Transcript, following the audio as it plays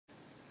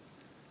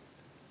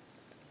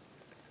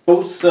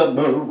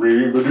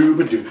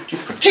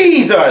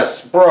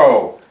Jesus,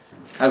 bro!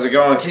 How's it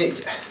going?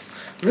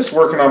 I'm just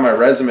working on my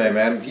resume,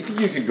 man. Do you think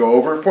you could go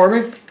over it for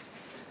me?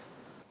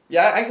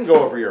 Yeah, I can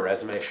go over your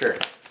resume, sure.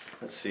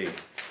 Let's see.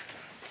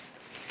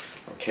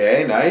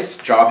 Okay, nice.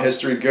 Job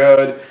history,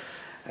 good.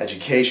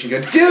 Education,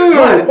 good.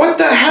 Dude, what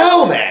the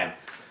hell, man?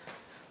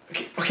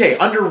 Okay,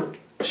 under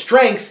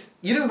strengths,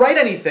 you didn't write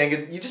anything.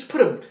 You just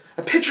put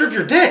a picture of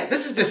your dick.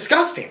 This is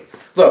disgusting.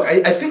 Look,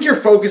 I think you're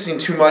focusing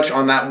too much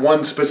on that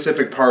one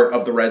specific part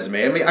of the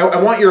resume. I mean,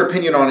 I want your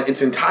opinion on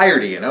its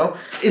entirety, you know?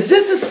 Is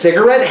this a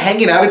cigarette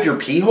hanging out of your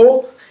pee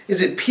hole?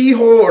 Is it pee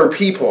hole or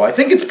peephole? I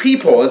think it's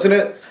peephole, isn't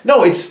it?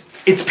 No, it's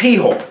pee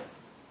hole.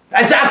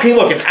 Okay,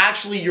 look, it's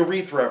actually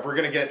urethra if we're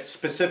gonna get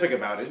specific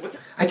about it.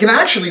 I can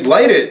actually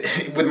light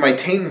it with my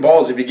taint and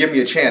balls if you give me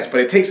a chance,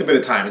 but it takes a bit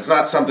of time. It's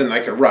not something I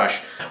could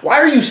rush. Why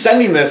are you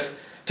sending this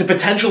to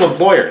potential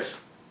employers?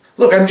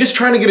 Look, I'm just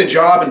trying to get a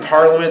job in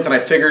Parliament, and I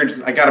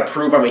figured I gotta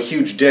prove I'm a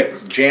huge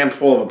dick jammed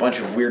full of a bunch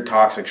of weird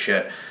toxic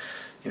shit.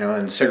 You know,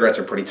 and cigarettes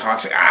are pretty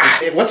toxic.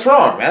 Hey, what's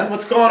wrong, man?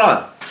 What's going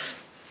on?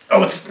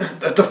 Oh, it's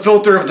the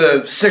filter of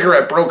the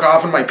cigarette broke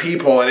off in my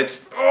peephole, and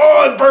it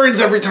burns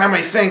every time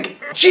I think.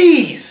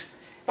 Jeez!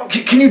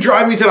 Can you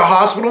drive me to the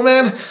hospital,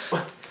 man?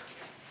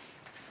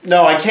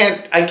 No, I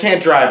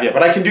can't drive you,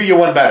 but I can do you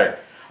one better.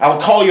 I'll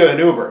call you an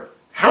Uber.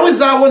 How is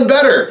that one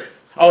better?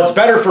 Oh, it's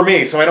better for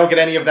me, so I don't get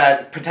any of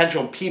that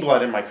potential pee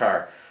blood in my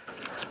car.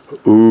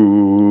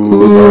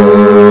 Ooh.